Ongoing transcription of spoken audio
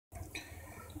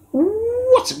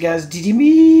What's up, guys?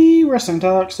 DTMP Wrestling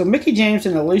Talk. So, Mickie James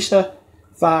and Alicia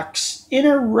Fox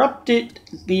interrupted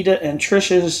Lita and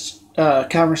Trish's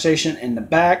conversation in the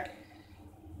back,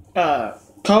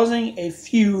 causing a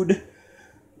feud.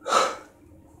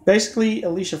 Basically,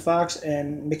 Alicia Fox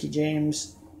and Mickie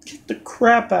James kicked the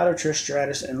crap out of Trish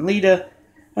Stratus and Lita.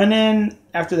 And then,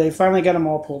 after they finally got them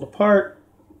all pulled apart,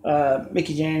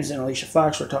 Mickie James and Alicia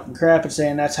Fox were talking crap and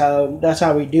saying that's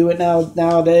how we do it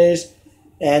nowadays.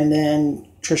 And then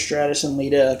Trish Stratus and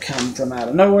Lita come from out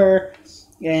of nowhere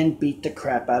and beat the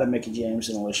crap out of Mickie James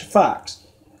and Alicia Fox.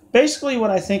 Basically, what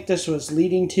I think this was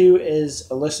leading to is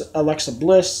Alexa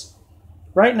Bliss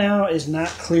right now is not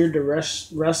cleared to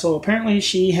wrestle. Apparently,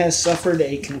 she has suffered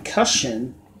a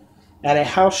concussion at a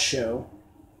house show,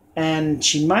 and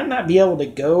she might not be able to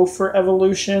go for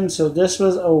Evolution, so this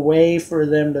was a way for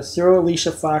them to throw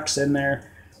Alicia Fox in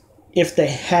there if they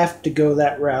have to go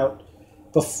that route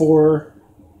before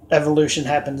Evolution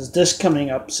happens this coming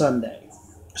up Sunday.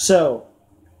 So,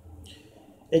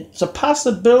 it's a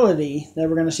possibility that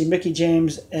we're going to see Mickie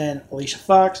James and Alicia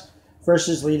Fox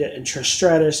versus Lita and Trish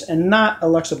Stratus, and not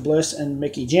Alexa Bliss and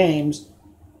Mickie James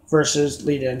versus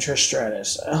Lita and Trish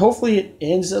Stratus. Hopefully it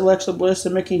ends Alexa Bliss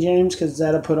and Mickie James, because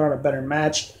that'll put on a better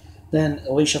match than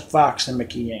Alicia Fox and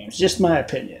Mickie James. Just my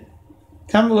opinion.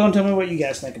 Comment below and tell me what you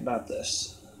guys think about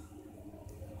this.